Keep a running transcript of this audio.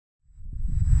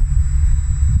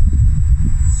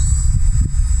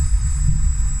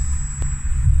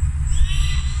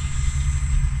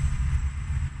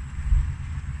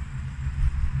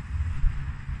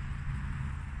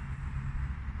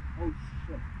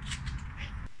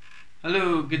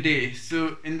Hello, good day.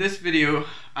 So in this video,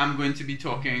 I'm going to be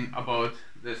talking about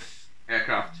this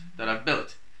aircraft that I've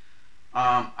built.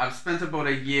 I've spent about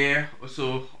a year or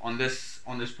so on this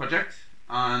project,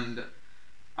 and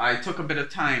I took a bit of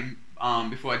time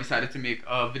before I decided to make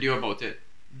a video about it.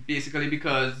 Basically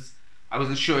because I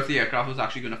wasn't sure if the aircraft was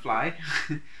actually going to fly,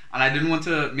 and I didn't want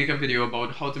to make a video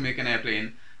about how to make an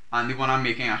airplane, and the one I'm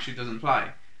making actually doesn't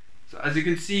fly. So as you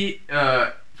can see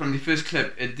from the first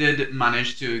clip, it did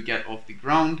manage to get off the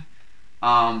ground,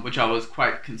 which I was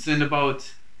quite concerned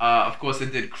about. Of course,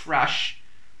 it did crash,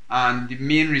 and the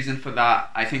main reason for that,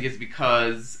 I think, is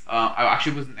because I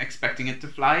actually wasn't expecting it to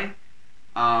fly.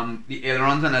 The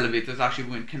ailerons and elevators actually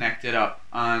weren't connected up,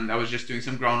 and I was just doing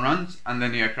some ground runs, and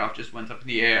then the aircraft just went up in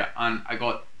the air, and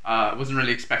I wasn't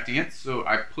really expecting it, so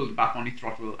I pulled back on the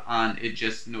throttle, and it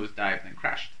just nosedived and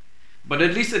crashed. But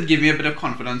at least it gave me a bit of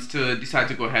confidence to decide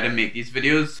to go ahead and make these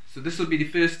videos. So this will be the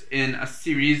first in a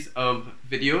series of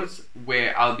videos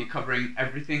where I'll be covering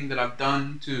everything that I've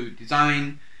done to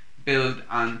design, build,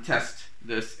 and test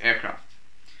this aircraft.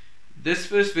 This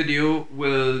first video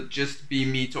will just be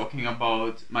me talking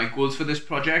about my goals for this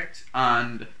project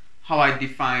and how I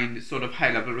defined sort of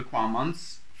high-level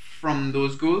requirements from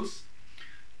those goals.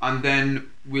 And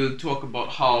then we'll talk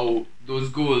about how those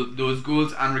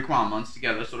goals and requirements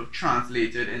together sort of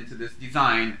translated into this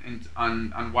design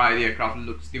and why the aircraft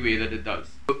looks the way that it does.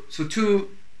 So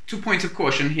two points of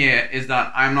caution here is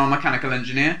that I'm not a mechanical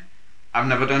engineer. I've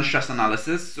never done stress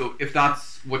analysis, so if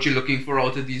that's what you're looking for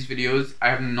out of these videos, I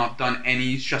have not done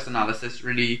any stress analysis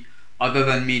really, other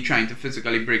than me trying to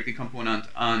physically break the component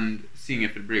and seeing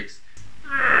if it breaks.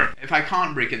 If I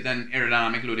can't break it, then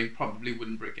aerodynamic loading probably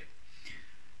wouldn't break it.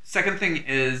 Second thing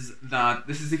is that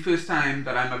this is the first time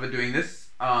that I'm ever doing this.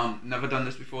 Never done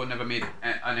this before, never made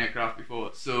an aircraft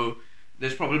before, so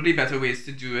there's probably better ways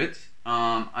to do it.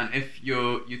 And if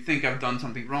you think I've done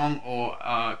something wrong, or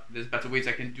there's better ways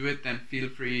I can do it, then feel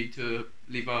free to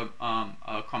leave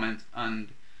a comment and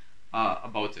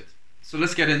about it. So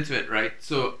let's get into it, right?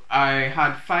 So I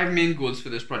had 5 main goals for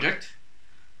this project.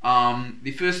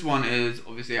 The first one is,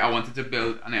 obviously, I wanted to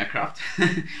build an aircraft,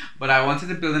 but I wanted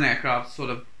to build an aircraft sort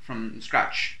of from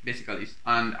scratch, basically.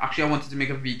 And actually, I wanted to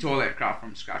make a VTOL aircraft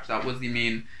from scratch. That was the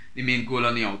main goal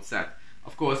on the outset.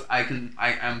 Of course, I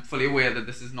am fully aware that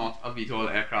this is not a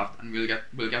VTOL aircraft, and we'll get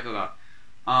to that.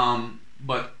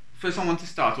 But first, I want to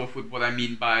start off with what I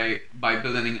mean by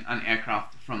building an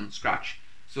aircraft from scratch.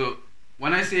 So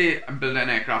when I say I build an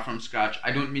aircraft from scratch,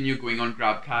 I don't mean you're going on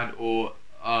GrabCAD or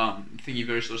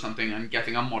Thingiverse or something and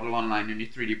getting a model online and you're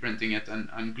 3D printing it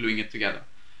and gluing it together.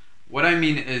 What I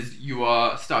mean is you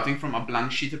are starting from a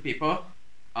blank sheet of paper.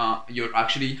 You're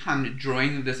actually hand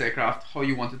drawing this aircraft how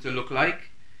you want it to look like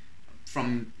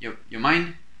from your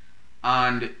mind,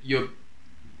 and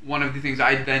one of the things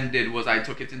I then did was I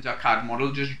took it into a CAD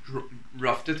model, just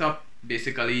roughed it up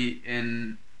basically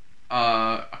in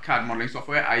a CAD modeling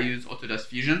software. I use Autodesk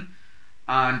Fusion,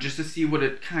 and just to see what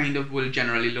it kind of will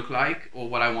generally look like, or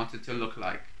what I want it to look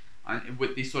like, and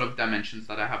with these sort of dimensions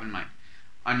that I have in mind.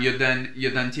 And you're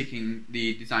then taking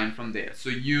the design from there. So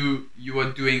you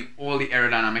are doing all the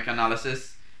aerodynamic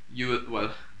analysis.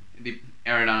 The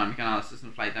aerodynamic analysis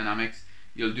and flight dynamics.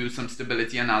 You'll do some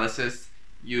stability analysis.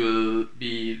 You'll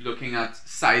be looking at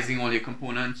sizing all your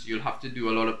components. You'll have to do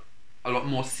a lot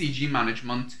more CG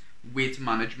management, weight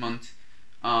management.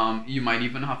 You might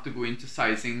even have to go into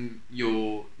sizing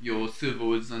your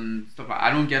servos and stuff. I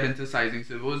don't get into sizing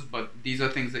servos, but these are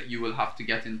things that you will have to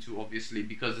get into, obviously,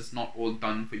 because it's not all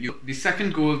done for you. The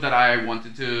second goal that I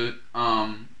wanted to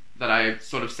that I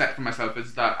sort of set for myself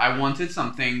is that I wanted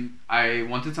something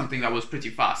that was pretty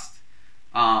fast.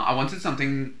 I wanted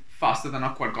something faster than a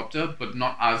quadcopter, but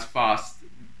not as fast,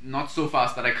 not so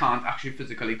fast that I can't actually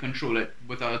physically control it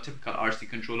with a typical RC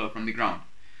controller from the ground,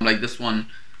 like this one.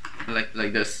 Like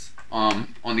this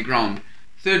on the ground.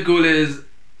 Third goal is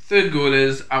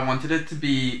I wanted it to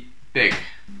be big.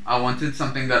 I wanted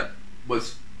something that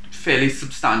was fairly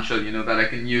substantial, you know, that I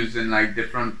can use in like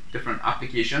different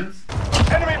applications.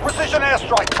 Enemy precision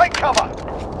airstrike, take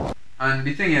cover. And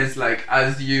the thing is, like,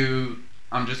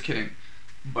 I'm just kidding,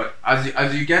 but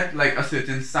as you get like a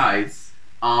certain size,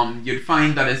 you'd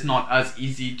find that it's not as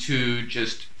easy to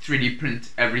just 3D print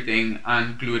everything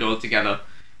and glue it all together.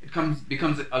 It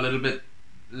becomes a little bit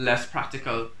less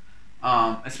practical,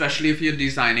 especially if you're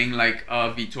designing like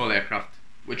a VTOL aircraft,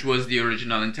 which was the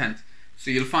original intent.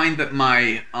 So you'll find that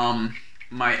my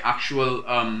actual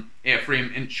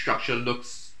airframe structure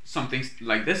looks something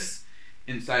like this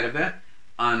inside of there,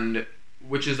 and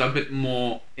which is a bit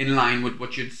more in line with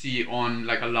what you'd see on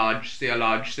like a large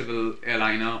civil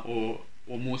airliner or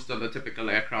or most other typical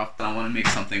aircraft. I want to make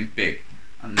something big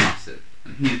and massive.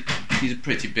 And he's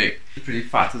pretty big, pretty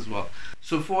fat as well.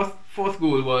 So fourth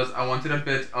goal was I wanted a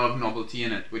bit of novelty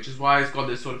in it, which is why it's got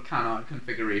this sort of canard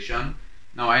configuration.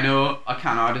 Now I know a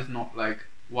canard is not like,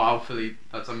 wow, Philippe,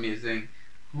 that's amazing.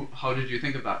 How did you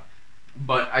think of that?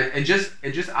 But it just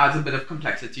adds a bit of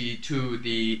complexity to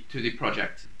the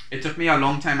project. It took me a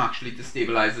long time actually to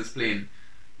stabilize this plane,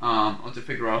 or to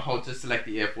figure out how to select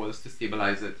the airfoils to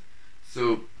stabilize it.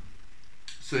 So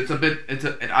it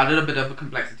added a bit of a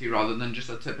complexity rather than just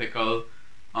a typical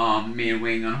main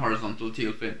wing and horizontal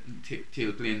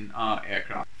tailplane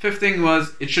aircraft. Fifth thing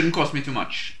was it shouldn't cost me too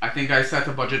much. I think I set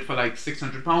a budget for like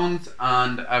 £600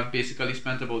 and I've basically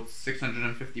spent about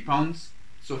 £650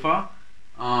 so far,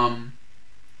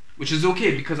 which is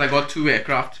okay because I got 2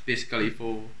 aircraft basically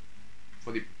for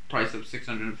the price of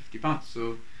 £650.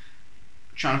 So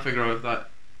trying to figure out if that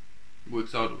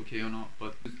works out okay or not,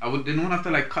 but didn't want to have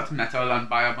to like cut metal and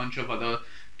buy a bunch of other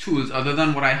tools other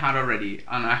than what I had already,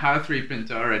 and I had a 3D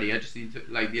printer already. I just need to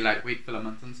like the lightweight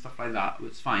filament and stuff like that. It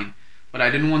was fine, but I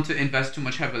didn't want to invest too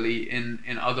much heavily in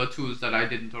other tools that I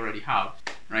didn't already have,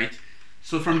 right?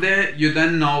 So from there, you're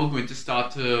then now going to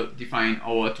start to define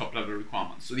our top level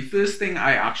requirements. So the first thing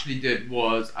I actually did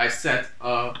was I set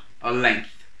a length.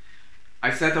 I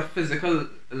set a physical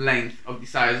length of the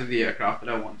size of the aircraft that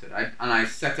I wanted, and I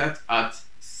set it at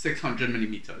 600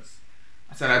 millimeters.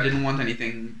 I said I didn't want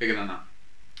anything bigger than that.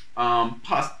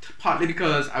 Partly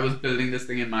because I was building this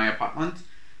thing in my apartment,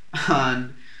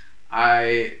 and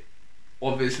I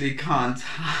obviously can't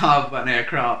have an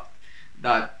aircraft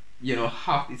that, you know,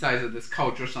 half the size of this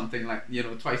couch or something, like, you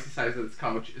know, twice the size of this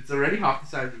couch. It's already half the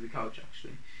size of the couch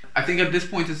actually. I think at this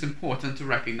point it's important to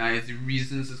recognize the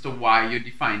reasons as to why you're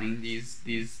defining these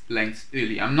lengths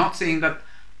early. I'm not saying that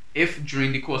if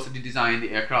during the course of the design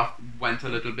the aircraft went a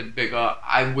little bit bigger,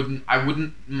 I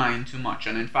wouldn't mind too much.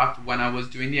 And in fact, when I was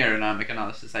doing the aerodynamic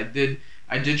analysis, I did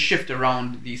shift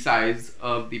around the size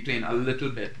of the plane a little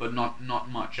bit, but not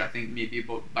much. I think maybe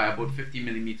by about 50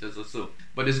 millimeters or so.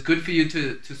 But it's good for you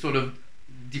to sort of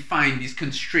define these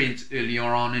constraints earlier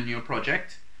on in your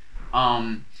project.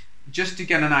 Just to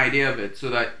get an idea of it, so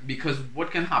that, because what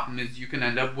can happen is you can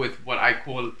end up with what I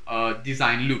call a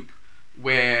design loop,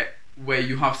 where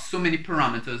you have so many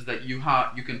parameters that you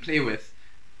can play with,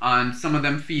 and some of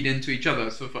them feed into each other.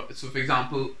 So for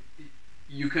example,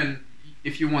 you can,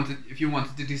 if you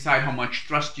wanted to decide how much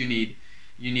thrust you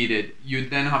needed, you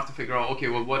then have to figure out, okay,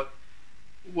 well,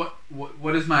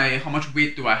 what is how much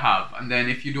weight do I have? And then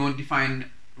if you don't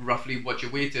define roughly what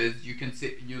your weight is,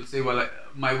 you'll say, well,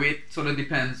 my weight sort of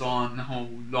depends on how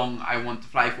long I want to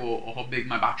fly for, or how big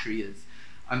my battery is.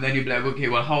 And then you'll be like, okay,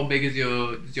 well, how big does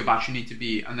your battery need to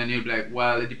be? And then you'll be like,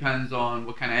 well, it depends on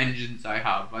what kind of engines I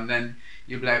have. And then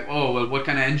you'll be like, oh, well, what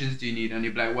kind of engines do you need? And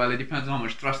you'll be like, well, it depends on how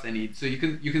much thrust I need. So you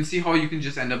can see how you can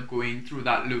just end up going through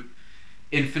that loop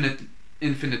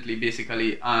infinitely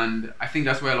basically. And I think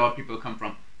that's where a lot of people come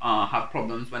from, have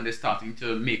problems when they're starting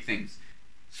to make things.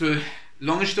 So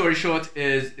long story short,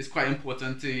 it's quite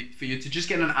important for you to just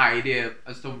get an idea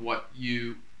as to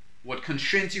what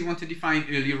constraints you want to define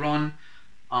earlier on.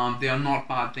 They are not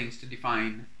bad things to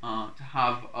define, to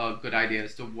have a good idea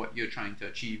as to what you're trying to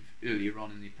achieve earlier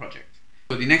on in the project.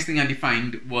 So the next thing I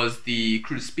defined was the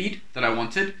cruise speed that I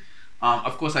wanted.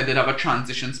 Of course, I did have a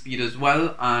transition speed as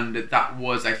well, and that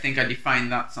was, I think I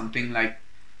defined that something like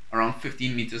around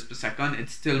 15 meters per second. It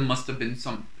still must have been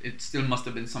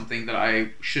something that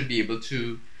I should be able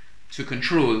to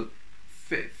control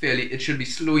fairly. It should be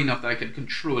slow enough that I could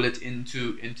control it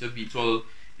into VTOL,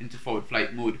 into forward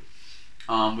flight mode,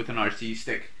 with an RC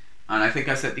stick. And I think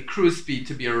I set the cruise speed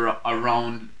to be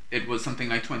around, it was something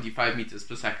like 25 meters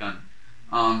per second.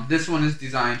 This one is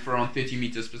designed for around 30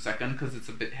 meters per second because it's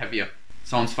a bit heavier.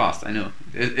 Sounds fast, I know.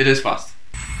 It is fast.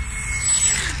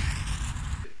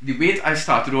 The weight I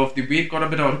started off, the weight got a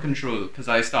bit out of control because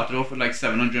I started off with like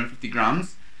 750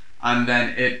 grams, and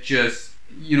then it just,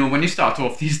 you know, when you start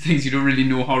off these things, you don't really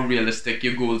know how realistic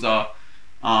your goals are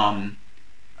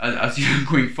as you're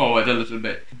going forward a little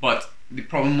bit. But the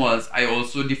problem was I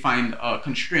also defined a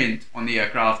constraint on the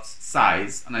aircraft's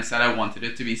size, and I said I wanted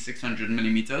it to be 600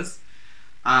 millimeters,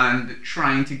 and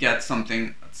trying to get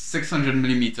something 600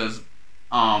 millimeters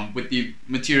with the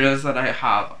materials that I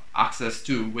have access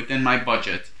to within my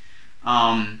budget,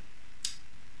 I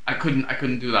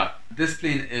couldn't do that. This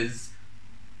plane is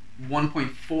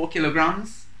 1.4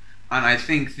 kilograms, and I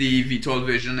think the VTOL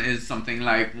version is something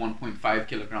like 1.5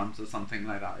 kilograms or something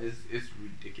like that. It's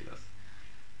ridiculous.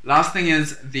 Last thing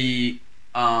is the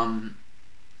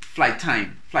flight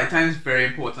time. Flight time is very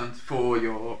important for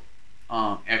your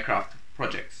aircraft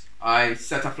projects. I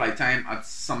set a flight time at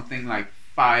something like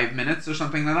 5 minutes or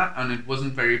something like that, and it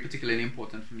wasn't very particularly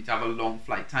important for me to have a long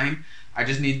flight time. I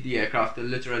just need the aircraft to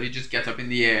literally just get up in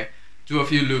the air, do a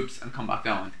few loops, and come back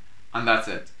down, and that's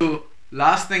it. So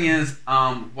last thing is,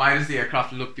 why does the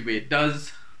aircraft look the way it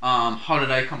does? How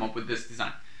did I come up with this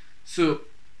design? So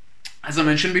as I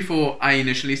mentioned before, I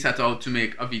initially set out to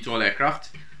make a VTOL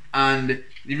aircraft, and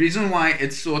the reason why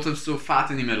it's sort of so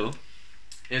fat in the middle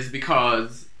is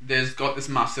because there's got this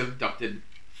massive ducted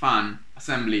fan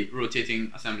assembly,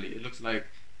 rotating assembly. It looks like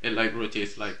it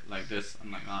rotates like this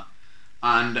and like that,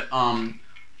 and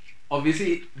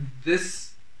obviously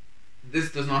this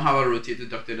does not have a rotated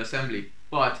ducted assembly,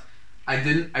 but I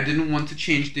didn't want to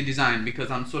change the design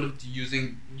because I'm sort of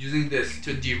using this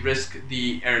to de-risk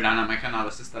the aerodynamic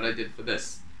analysis that I did for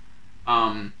this.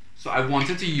 So I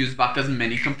wanted to use back as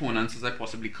many components as I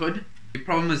possibly could. The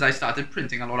problem is I started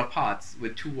printing a lot of parts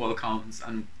with 2 wall counts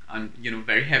and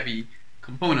very heavy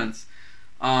components,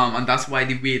 and that's why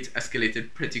the weight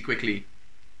escalated pretty quickly.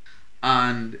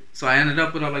 And so I ended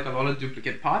up with a lot of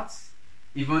duplicate parts.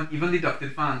 Even the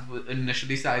ducted fans were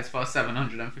initially sized for a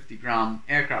 750 gram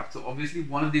aircraft. So obviously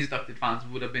one of these ducted fans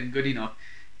would have been good enough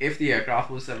if the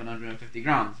aircraft was 750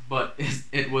 grams, but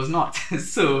it was not.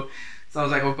 so I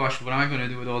was like, oh gosh, what am I going to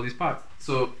do with all these parts?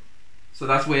 So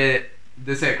that's where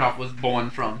this aircraft was born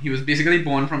from. He was basically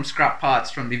born from scrap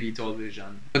parts from the VTOL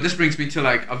version. But this brings me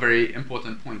to a very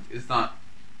important point, is that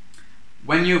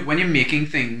when you're making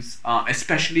things,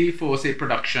 especially for say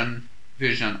production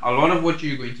version, a lot of what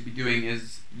you're going to be doing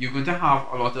is you're going to have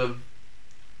a lot of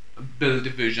build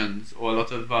versions or a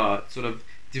lot of sort of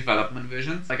development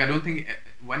versions. I don't think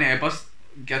when Airbus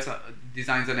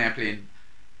designs an airplane,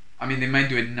 I mean, they might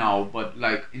do it now, but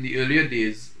in the earlier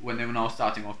days when they were now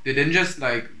starting off, they didn't just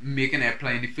make an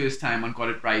airplane the first time and got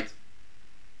it right,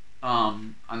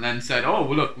 and then said, oh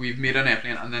well, look, we've made an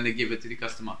airplane, and then they gave it to the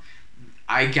customer.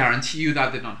 I guarantee you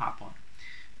that did not happen.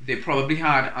 They probably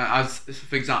had, as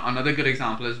for example, another good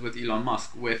example is with Elon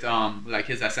Musk, with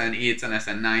his SN8s and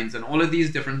SN9s and all of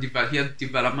these different he has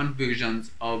development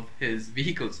versions of his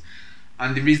vehicles,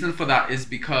 and the reason for that is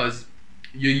because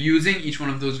you're using each one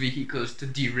of those vehicles to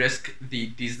de-risk the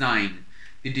design.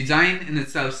 The design in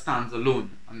itself stands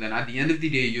alone, and then at the end of the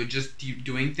day, you're just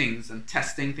doing things and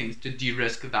testing things to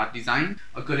de-risk that design.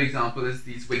 A good example is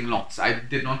these wing locks. I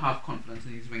did not have confidence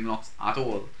in these wing locks at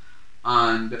all.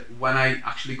 And when I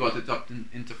actually got it up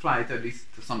into flight, at least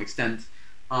to some extent,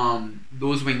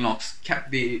 those wing locks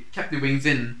kept the wings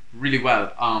in really well,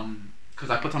 because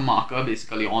I put a marker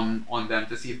basically on them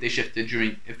to see if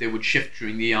they would shift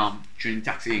during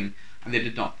taxiing, and they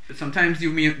did not. But sometimes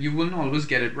you won't always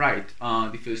get it right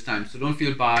the first time, so don't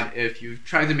feel bad if you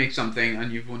try to make something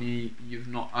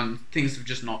and things have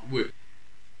just not worked.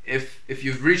 If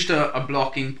you've reached a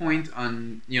blocking point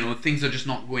and things are just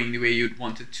not going the way you'd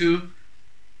want it to,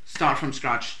 start from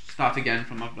scratch, start again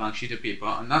from a blank sheet of paper,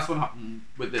 and that's what happened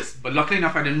with this. But luckily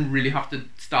enough, I didn't really have to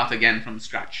start again from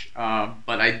scratch,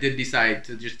 but I did decide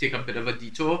to just take a bit of a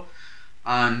detour,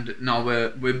 and now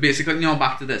we're basically now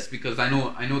back to this, because I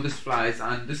know this flies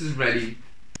and this is ready.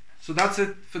 So that's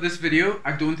it for this video.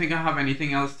 I don't think I have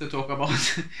anything else to talk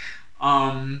about.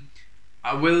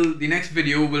 The next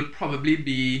video will probably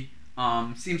be,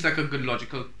 seems like a good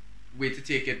logical way to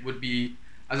take it would be,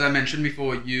 as I mentioned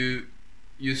before, you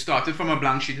started from a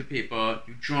blank sheet of paper,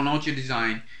 you've drawn out your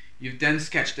design, you've then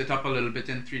sketched it up a little bit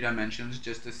in 3 dimensions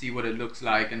just to see what it looks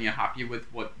like, and you're happy with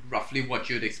roughly what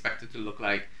you'd expect it to look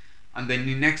like. And then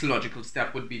the next logical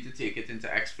step would be to take it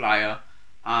into X-Flyer,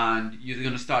 and you're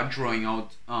going to start drawing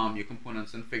out your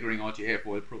components and figuring out your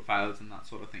airfoil profiles and that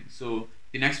sort of thing. So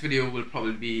the next video will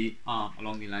probably be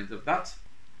along the lines of that.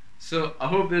 So I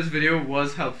hope this video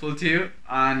was helpful to you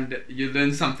and you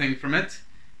learned something from it,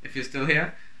 if you're still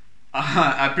here.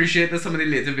 I appreciate that some of the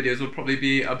later videos will probably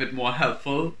be a bit more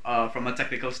helpful from a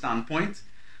technical standpoint,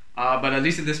 but at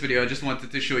least in this video I just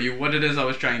wanted to show you what it is I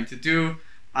was trying to do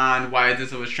and why it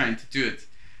is I was trying to do it.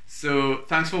 So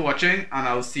thanks for watching, and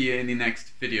I'll see you in the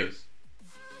next videos.